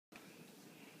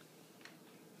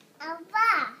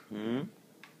아빠. 응?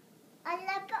 I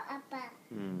love 아빠.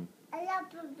 응. I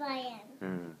love Brian.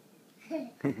 응.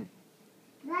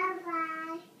 Bye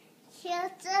bye.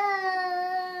 슈즈.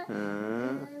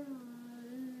 응.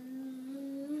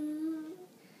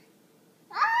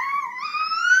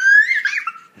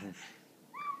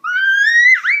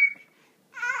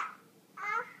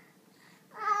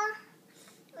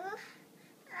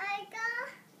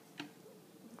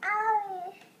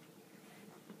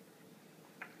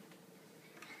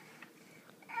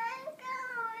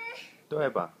 또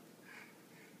해봐.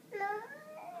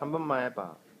 한 번만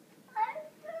해봐.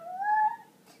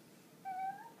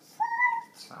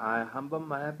 한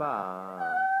번만 해봐.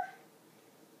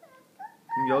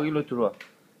 그럼 여기로 들어와.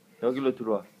 여기로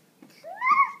들어와.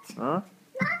 어?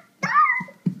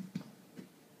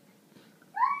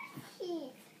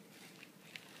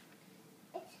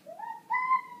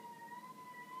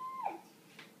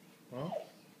 어?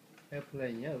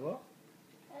 에어플레인이야 그거?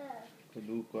 그거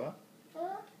누구 거야?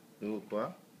 누구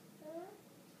거야?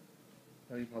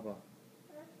 여기 봐봐.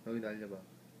 여기 날려봐.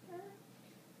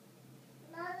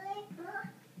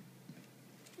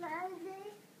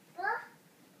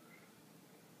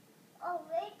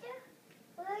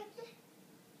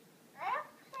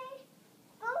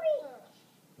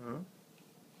 응?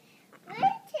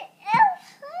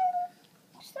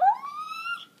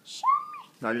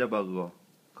 날려봐 그거.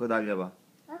 그거 날려봐.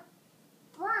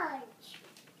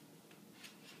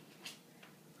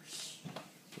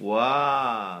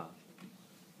 와,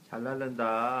 잘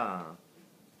날른다.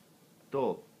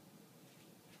 또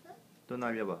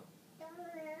날려봐.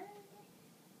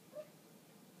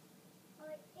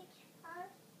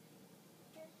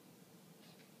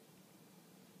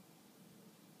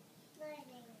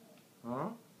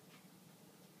 어?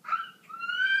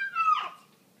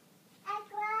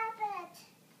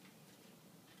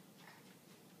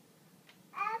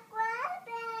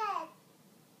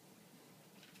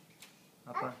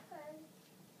 아빠.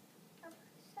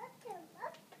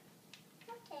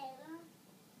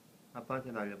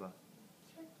 아빠한테 날려봐.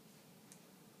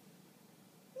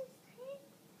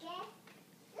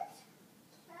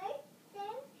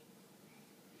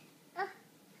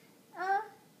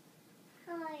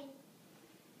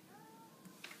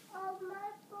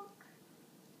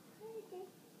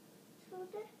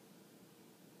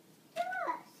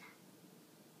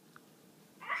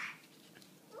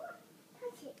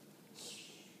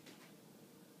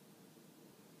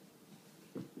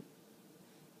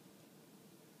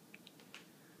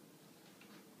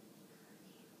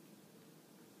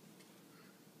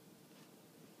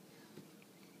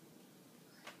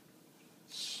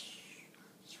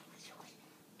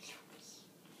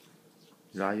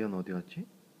 라이언 어디 갔지?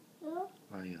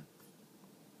 라이언.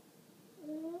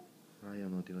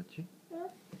 라이언 어디 갔지?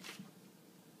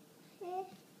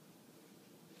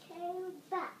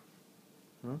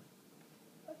 응?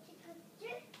 어디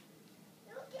갔지?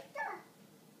 여기 있다.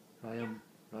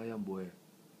 라이언 뭐해?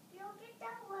 여기 있다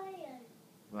와요.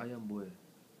 라이언 뭐해?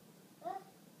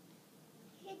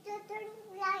 He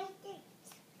doesn't like it.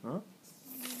 어?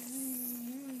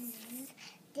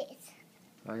 This.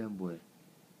 라이언 뭐해?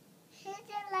 He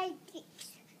doesn't like it.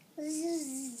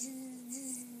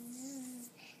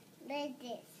 Like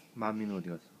this. 마미는 어디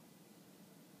갔어?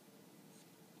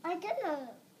 I don't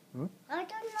know. 응? I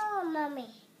don't know, mommy.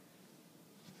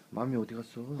 마미 어디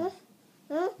갔어? 응?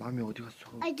 마미 어디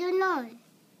갔어? I don't know.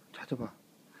 찾아봐.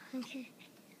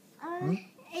 I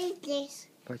eat this.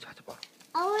 빨리 찾아봐.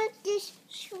 I want this.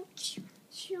 Shoo.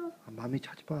 마미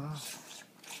찾아봐.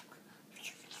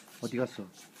 어디 갔어?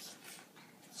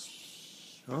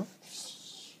 어?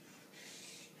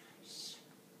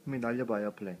 마미 날려봐,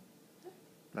 에어플레인.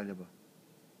 날려봐.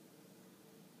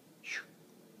 슈.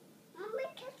 Mommy,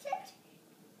 catch it.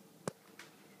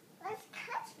 Let's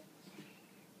catch it.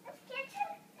 Let's catch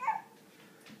it.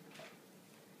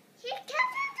 He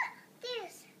catches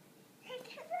this. He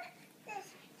catches this.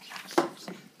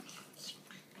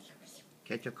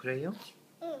 개처 크레요?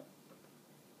 응.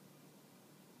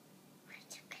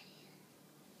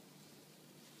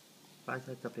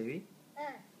 빠사타 베이비? 응.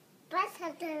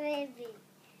 Basta baby.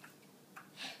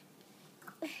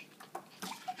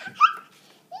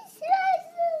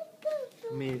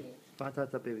 마미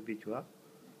빠사타 베이비 좋아?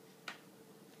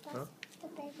 Basta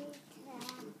baby.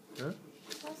 응?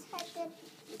 Basta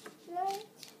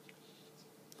lunch.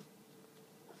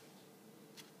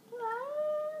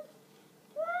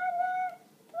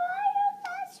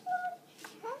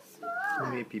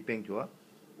 마미 빅뱅 좋아?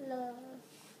 No.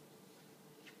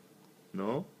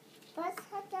 No?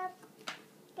 Basta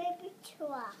baby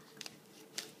좋아.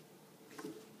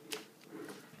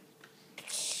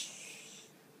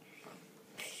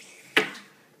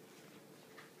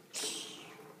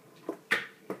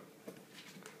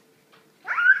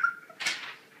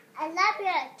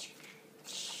 Cabbage.